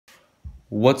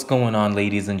What's going on,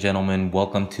 ladies and gentlemen?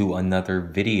 Welcome to another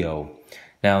video.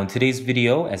 Now in today's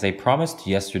video, as I promised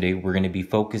yesterday, we're going to be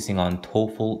focusing on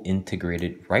TOEFL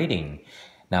integrated writing.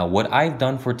 Now what I've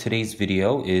done for today's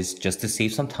video is, just to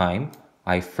save some time,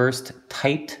 I first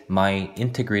typed my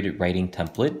integrated writing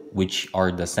template, which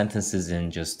are the sentences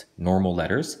in just normal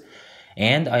letters.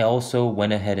 And I also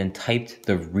went ahead and typed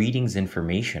the readings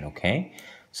information, okay?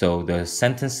 So the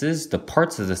sentences, the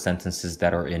parts of the sentences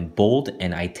that are in bold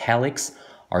and italics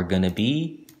are going to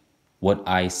be what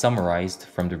I summarized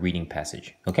from the reading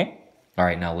passage, okay? All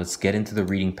right, now let's get into the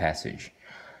reading passage.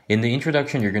 In the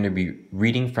introduction, you're going to be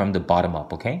reading from the bottom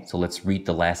up, okay? So let's read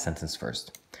the last sentence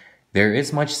first. There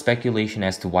is much speculation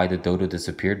as to why the dodo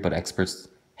disappeared, but experts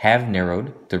have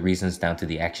narrowed the reasons down to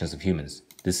the actions of humans.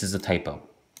 This is a typo.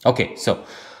 Okay, so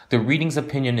the reading's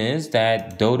opinion is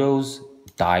that dodos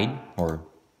died or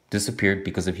disappeared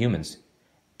because of humans.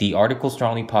 The article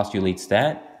strongly postulates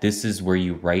that this is where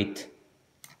you write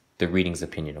the reading's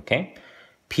opinion, okay?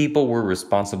 People were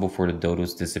responsible for the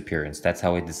dodo's disappearance. That's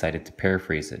how I decided to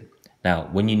paraphrase it. Now,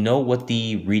 when you know what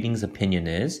the reading's opinion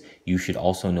is, you should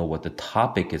also know what the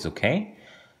topic is, okay?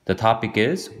 The topic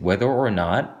is whether or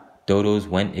not dodos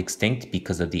went extinct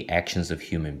because of the actions of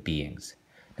human beings.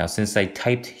 Now, since I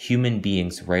typed human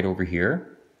beings right over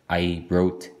here, I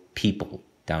wrote people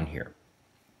down here.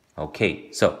 Okay,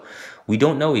 so we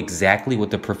don't know exactly what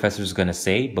the professor is going to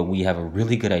say, but we have a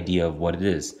really good idea of what it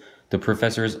is. The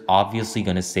professor is obviously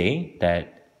going to say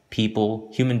that people,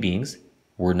 human beings,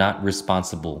 were not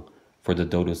responsible for the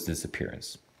dodo's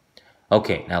disappearance.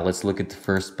 Okay, now let's look at the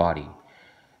first body.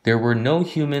 There were no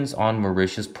humans on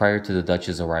Mauritius prior to the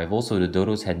Dutch's arrival, so the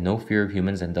dodos had no fear of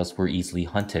humans and thus were easily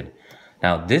hunted.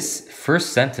 Now, this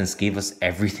first sentence gave us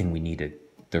everything we needed,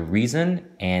 the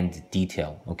reason and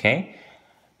detail, okay?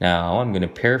 Now, I'm going to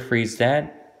paraphrase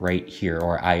that right here,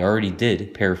 or I already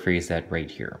did paraphrase that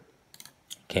right here.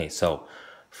 Okay, so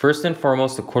first and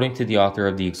foremost, according to the author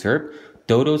of the excerpt,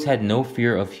 dodos had no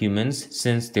fear of humans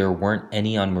since there weren't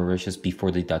any on Mauritius before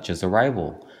the Dutch's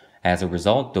arrival. As a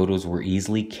result, dodos were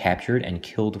easily captured and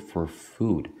killed for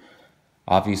food.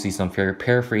 Obviously, some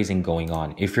paraphrasing going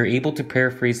on. If you're able to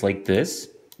paraphrase like this,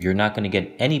 you're not going to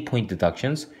get any point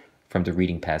deductions from the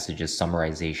reading passage's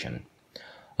summarization.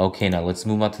 Okay, now let's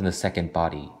move on to the second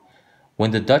body.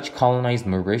 When the Dutch colonized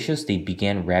Mauritius, they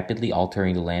began rapidly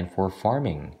altering the land for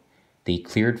farming. They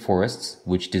cleared forests,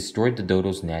 which destroyed the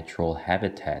dodo's natural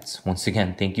habitats. Once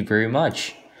again, thank you very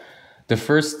much. The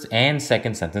first and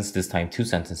second sentence, this time two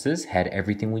sentences, had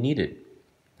everything we needed.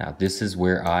 Now, this is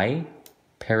where I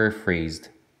paraphrased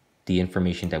the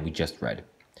information that we just read.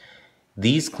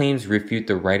 These claims refute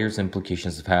the writer's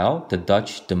implications of how the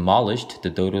Dutch demolished the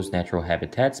dodo's natural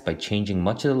habitats by changing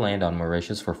much of the land on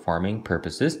Mauritius for farming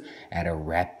purposes at a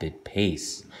rapid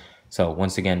pace. So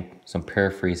once again, some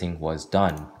paraphrasing was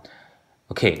done.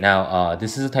 Okay, now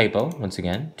this is a typo. Once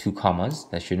again, 2 commas.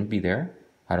 That shouldn't be there.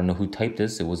 I don't know who typed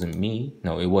this. It wasn't me.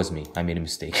 No, it was me. I made a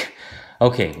mistake.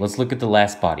 Okay, let's look at the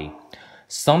last body.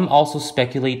 Some also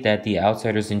speculate that the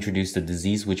outsiders introduced a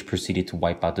disease which proceeded to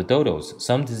wipe out the dodos.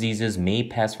 Some diseases may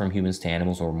pass from humans to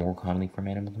animals or more commonly from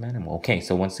animal to animal. Okay,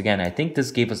 so once again, I think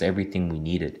this gave us everything we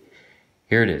needed.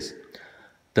 Here it is.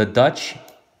 The Dutch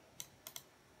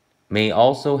may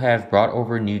also have brought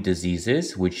over new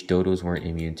diseases which dodos weren't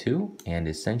immune to and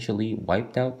essentially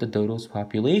wiped out the dodos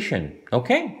population.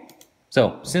 Okay,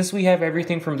 so since we have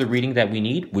everything from the reading that we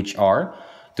need, which are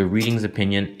the reading's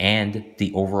opinion and the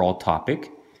overall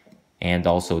topic, and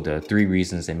also the 3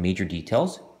 reasons and major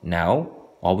details. Now,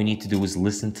 all we need to do is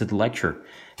listen to the lecture.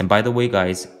 And by the way,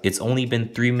 guys, it's only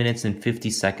been 3 minutes and 50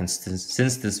 seconds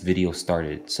since this video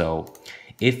started. So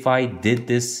if I did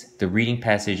the reading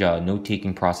passage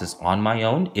note-taking process on my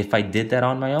own, if I did that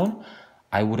on my own,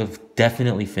 I would have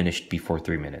definitely finished before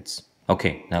 3 minutes.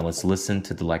 Okay, now let's listen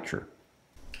to the lecture.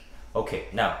 Okay,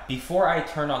 now, before I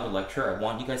turn on the lecture, I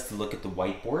want you guys to look at the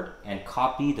whiteboard and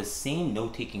copy the same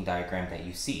note-taking diagram that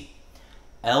you see.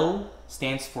 L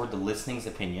stands for the listening's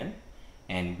opinion,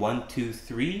 and 1, 2,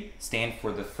 3 stand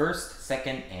for the first,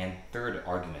 second, and third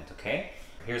argument, okay?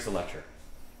 Here's the lecture.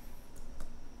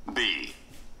 B.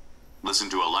 Listen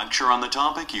to a lecture on the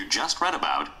topic you just read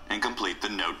about and complete the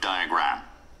note diagram.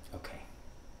 Okay.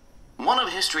 One of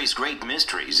history's great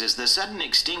mysteries is the sudden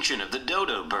extinction of the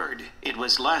dodo bird. It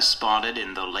was last spotted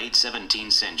in the late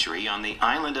 17th century on the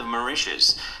island of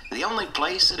Mauritius, the only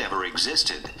place it ever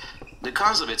existed. The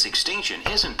cause of its extinction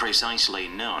isn't precisely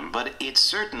known, but it's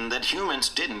certain that humans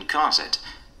didn't cause it.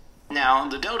 Now,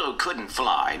 the dodo couldn't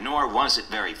fly, nor was it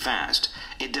very fast.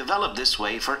 It developed this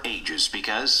way for ages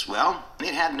because, well,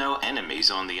 it had no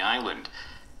enemies on the island.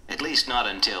 At least not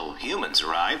until humans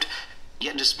arrived.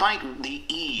 Yet despite the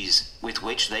ease with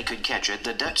which they could catch it,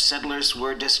 the Dutch settlers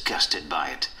were disgusted by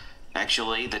it.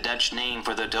 Actually, the Dutch name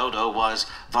for the dodo was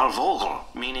valvogel,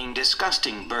 meaning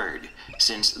disgusting bird.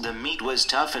 Since the meat was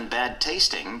tough and bad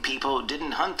tasting, people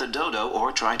didn't hunt the dodo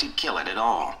or try to kill it at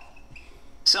all.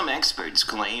 Some experts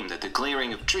claim that the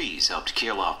clearing of trees helped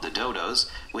kill off the dodos,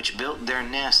 which built their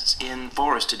nests in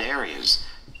forested areas.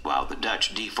 While the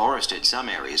Dutch deforested some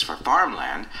areas for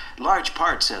farmland, large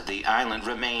parts of the island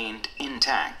remained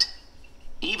intact.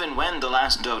 Even when the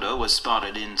last dodo was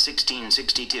spotted in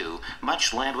 1662,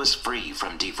 much land was free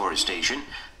from deforestation.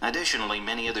 Additionally,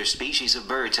 many other species of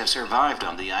birds have survived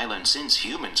on the island since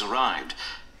humans arrived.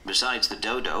 Besides, the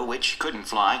dodo, which couldn't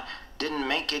fly, didn't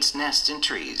make its nests in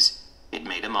trees. It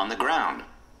made them on the ground.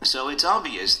 So it's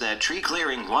obvious that tree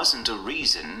clearing wasn't a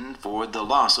reason for the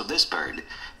loss of this bird.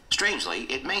 Strangely,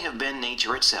 it may have been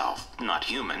nature itself, not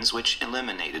humans, which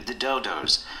eliminated the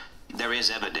dodos. There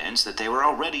is evidence that they were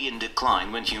already in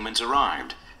decline when humans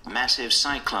arrived. Massive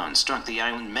cyclones struck the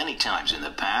island many times in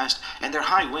the past, and their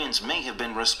high winds may have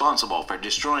been responsible for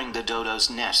destroying the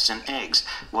dodos' nests and eggs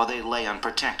while they lay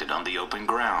unprotected on the open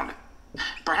ground.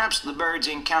 Perhaps the birds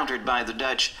encountered by the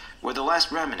Dutch were the last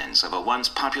remnants of a once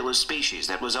popular species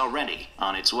that was already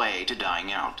on its way to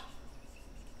dying out.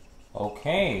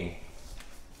 Okay.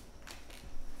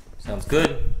 Sounds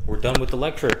good. We're done with the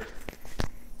lecture.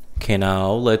 Okay,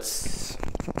 now let's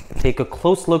take a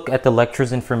close look at the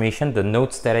lecture's information, the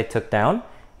notes that I took down,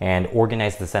 and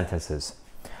organize the sentences.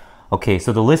 Okay,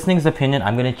 so the listening's opinion,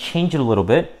 I'm going to change it a little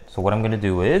bit. So what I'm going to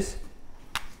do is,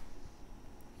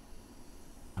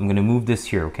 I'm going to move this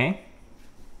here, okay?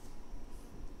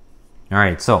 All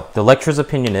right, so the lecture's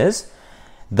opinion is,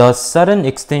 the sudden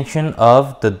extinction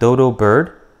of the dodo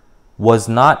bird was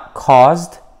not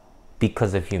caused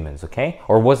because of humans, okay?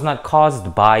 Or was not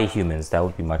caused by humans. That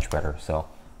would be much better. So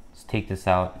let's take this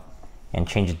out and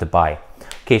change it to by.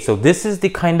 Okay, so this is the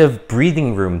kind of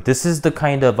breathing room. This is the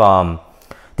kind of,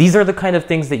 these are the kind of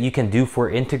things that you can do for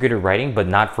integrated writing, but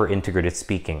not for integrated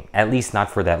speaking, at least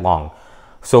not for that long.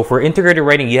 So for integrated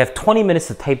writing, you have 20 minutes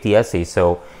to type the essay.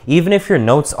 So even if your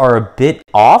notes are a bit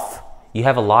off, you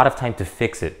have a lot of time to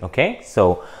fix it, okay?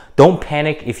 So don't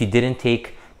panic if you didn't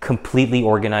take completely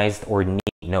organized or neat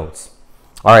notes.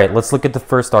 All right, let's look at the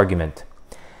first argument.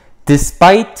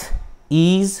 Despite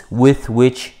ease with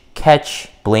which catch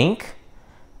blank,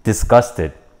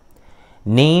 disgusted.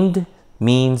 Named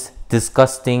means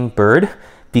disgusting bird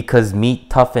because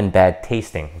meat tough and bad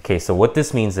tasting. Okay, so what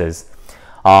this means is,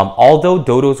 although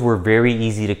dodos were very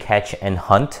easy to catch and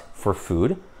hunt for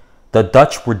food, the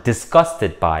Dutch were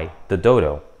disgusted by the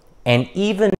dodo and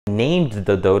even named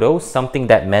the dodo something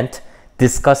that meant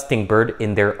disgusting bird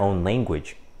in their own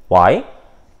language. Why?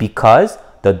 Because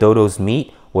the dodo's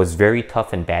meat was very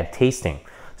tough and bad tasting.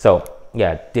 So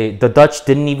yeah, the Dutch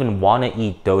didn't even want to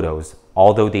eat dodos,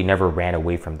 although they never ran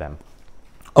away from them.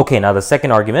 Okay, now the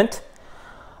second argument.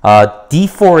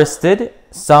 Deforested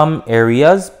some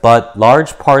areas, but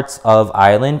large parts of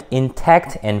island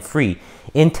intact and free.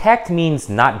 Intact means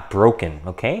not broken,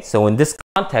 okay? So in this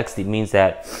context, it means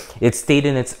that it stayed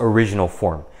in its original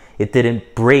form. It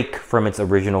didn't break from its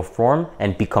original form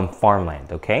and become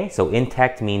farmland, okay? So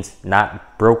intact means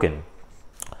not broken.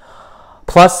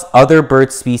 Plus, other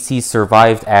bird species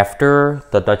survived after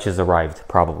the Dutches arrived,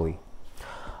 probably.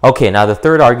 Okay, now the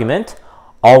third argument.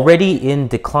 Already in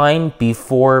decline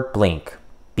before blank,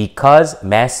 because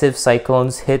massive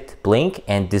cyclones hit blank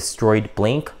and destroyed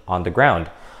blank on the ground.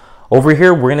 Over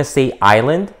here, we're going to say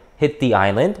island, hit the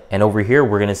island, and over here,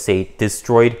 we're going to say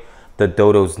destroyed the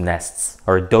dodo's nests,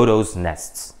 or dodo's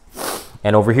nests.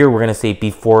 And over here, we're going to say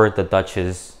before the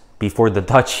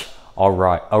Dutch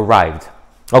arrived.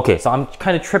 Okay, so I'm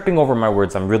kind of tripping over my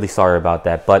words. I'm really sorry about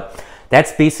that, but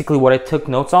that's basically what I took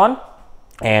notes on.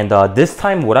 And this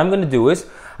time, what I'm going to do is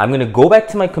I'm going to go back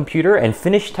to my computer and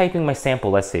finish typing my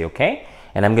sample essay, okay?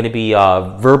 And I'm going to be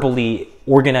verbally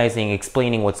organizing,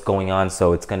 explaining what's going on,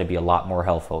 so it's going to be a lot more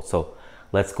helpful. So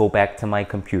let's go back to my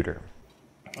computer.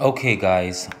 Okay,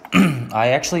 guys. I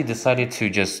actually decided to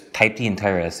just type the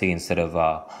entire essay instead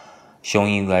of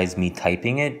showing you guys me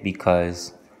typing it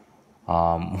because,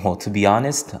 well, to be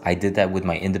honest, I did that with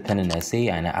my independent essay,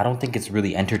 and I don't think it's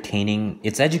really entertaining.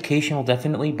 It's educational,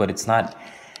 definitely, but it's not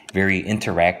very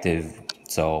interactive,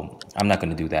 so I'm not going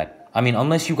to do that. I mean,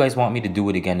 unless you guys want me to do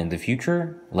it again in the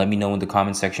future, let me know in the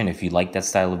comment section if you like that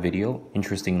style of video.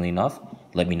 Interestingly enough,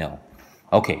 let me know.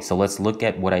 Okay, so let's look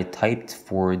at what I typed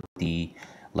for the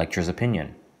lecture's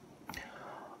opinion.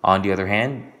 On the other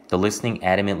hand, the listening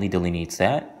adamantly delineates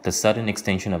that the sudden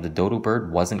extinction of the dodo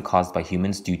bird wasn't caused by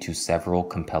humans due to several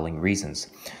compelling reasons.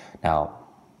 Now,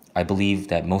 I believe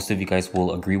that most of you guys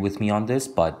will agree with me on this,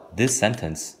 but this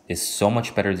sentence is so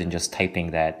much better than just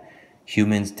typing that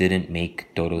humans didn't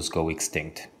make dodos go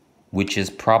extinct, which is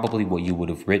probably what you would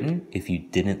have written if you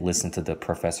didn't listen to the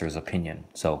professor's opinion.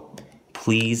 So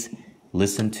please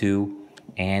listen to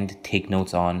and take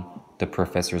notes on the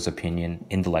professor's opinion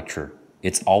in the lecture.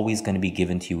 It's always going to be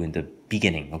given to you in the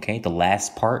beginning, okay? The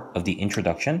last part of the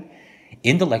introduction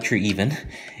in the lecture even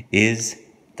is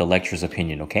the lecturer's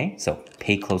opinion, okay? So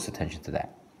pay close attention to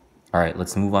that. All right,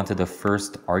 let's move on to the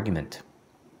first argument.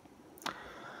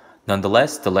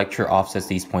 Nonetheless, the lecturer offsets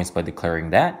these points by declaring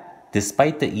that,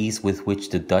 despite the ease with which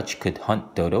the Dutch could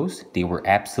hunt dodos, they were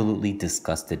absolutely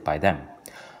disgusted by them.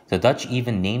 The Dutch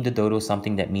even named the dodo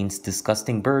something that means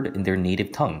disgusting bird in their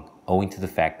native tongue, owing to the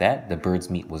fact that the bird's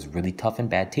meat was really tough and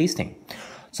bad tasting.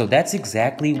 So that's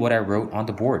exactly what I wrote on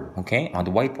the board, okay, on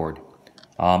the whiteboard.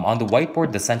 On the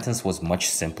whiteboard, the sentence was much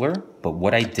simpler, but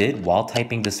what I did while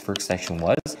typing this first section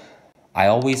was,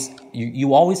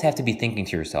 you always have to be thinking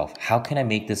to yourself, how can I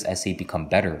make this essay become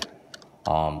better?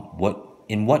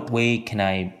 In what way can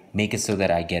I make it so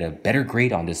that I get a better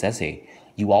grade on this essay?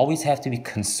 You always have to be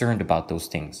concerned about those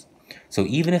things. So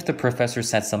even if the professor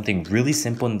said something really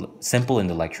simple in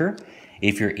the lecture,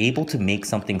 if you're able to make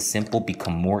something simple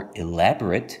become more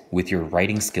elaborate with your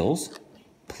writing skills,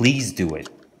 please do it,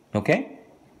 okay?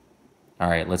 All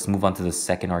right, let's move on to the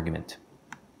second argument.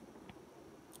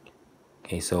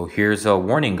 Okay, so here's a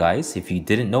warning, guys. If you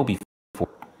didn't know before,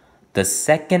 the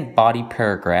second body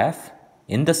paragraph,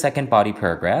 in the second body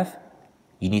paragraph,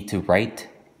 you need to write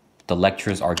the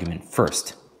lecturer's argument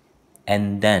first,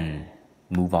 and then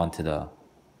move on to the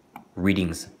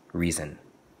reading's reason.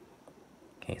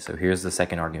 Okay, so here's the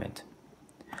second argument.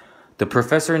 The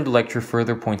professor in the lecture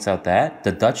further points out that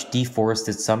the Dutch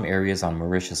deforested some areas on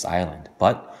Mauritius Island,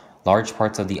 but large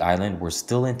parts of the island were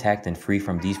still intact and free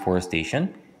from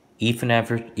deforestation, even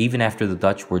after the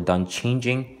Dutch were done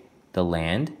changing the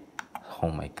land. Oh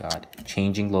my God,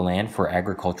 changing the land for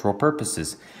agricultural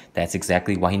purposes. That's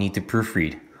exactly why you need to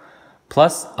proofread.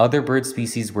 Plus, other bird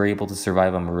species were able to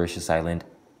survive on Mauritius Island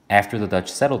after the Dutch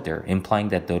settled there, implying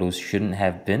that dodos shouldn't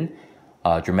have been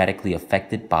dramatically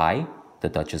affected by the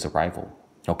Dutch's arrival.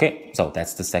 Okay, so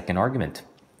that's the second argument.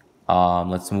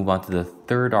 Let's move on to the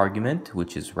third argument,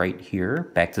 which is right here,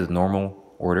 back to the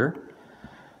normal order.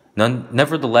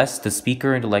 Nevertheless, the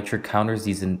speaker in the lecture counters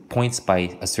these points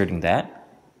by asserting that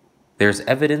there's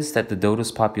evidence that the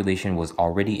dodo's population was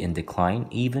already in decline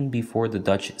even before the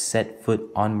Dutch set foot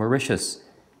on Mauritius.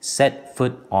 Set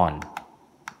foot on.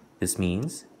 This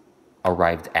means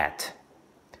arrived at.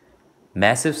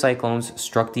 Massive cyclones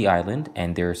struck the island,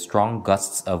 and their strong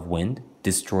gusts of wind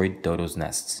destroyed dodo's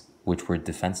nests, which were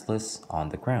defenseless on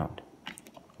the ground.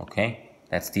 Okay,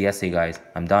 that's the essay, guys.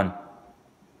 I'm done.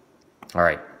 All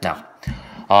right,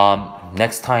 now,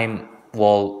 next time,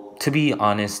 well, to be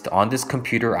honest, on this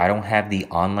computer, I don't have the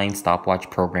online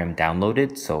stopwatch program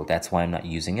downloaded, so that's why I'm not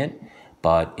using it.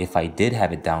 But if I did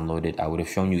have it downloaded, I would have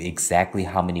shown you exactly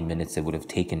how many minutes it would have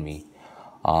taken me.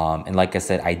 And like I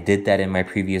said, I did that in my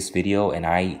previous video, and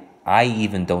I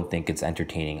even don't think it's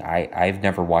entertaining. I've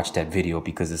never watched that video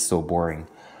because it's so boring.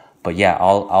 But yeah,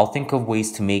 I'll think of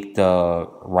ways to make the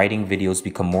writing videos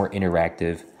become more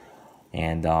interactive.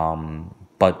 And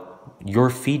but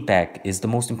your feedback is the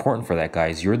most important for that,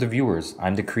 guys. You're the viewers.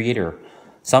 I'm the creator.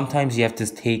 Sometimes you have to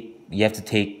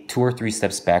take 2 or 3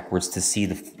 steps backwards to see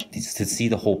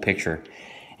the whole picture.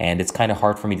 And it's kind of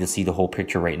hard for me to see the whole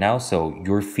picture right now. So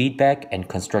your feedback and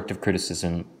constructive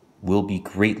criticism will be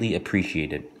greatly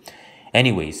appreciated.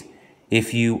 Anyways,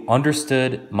 if you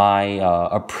understood my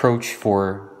approach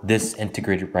for this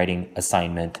integrated writing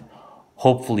assignment,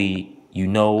 hopefully you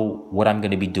know what I'm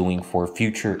going to be doing for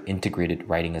future integrated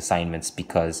writing assignments,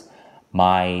 because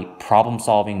my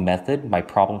problem-solving method, my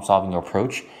problem-solving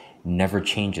approach never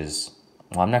changes.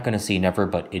 Well, I'm not going to say never,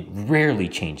 but it rarely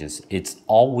changes. It's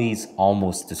always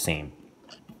almost the same.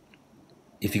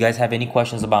 If you guys have any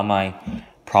questions about my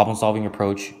problem-solving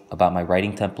approach, about my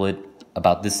writing template,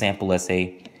 about this sample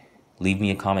essay, leave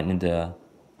me a comment in the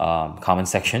comment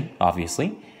section,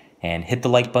 obviously. And hit the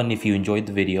like button if you enjoyed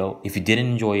the video. If you didn't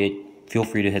enjoy it, feel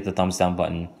free to hit the thumbs down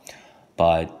button.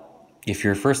 But if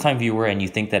you're a first-time viewer and you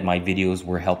think that my videos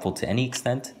were helpful to any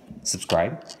extent,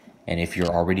 subscribe. And if you're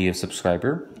already a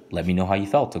subscriber, let me know how you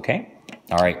felt, okay?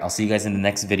 All right, I'll see you guys in the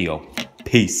next video.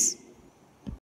 Peace.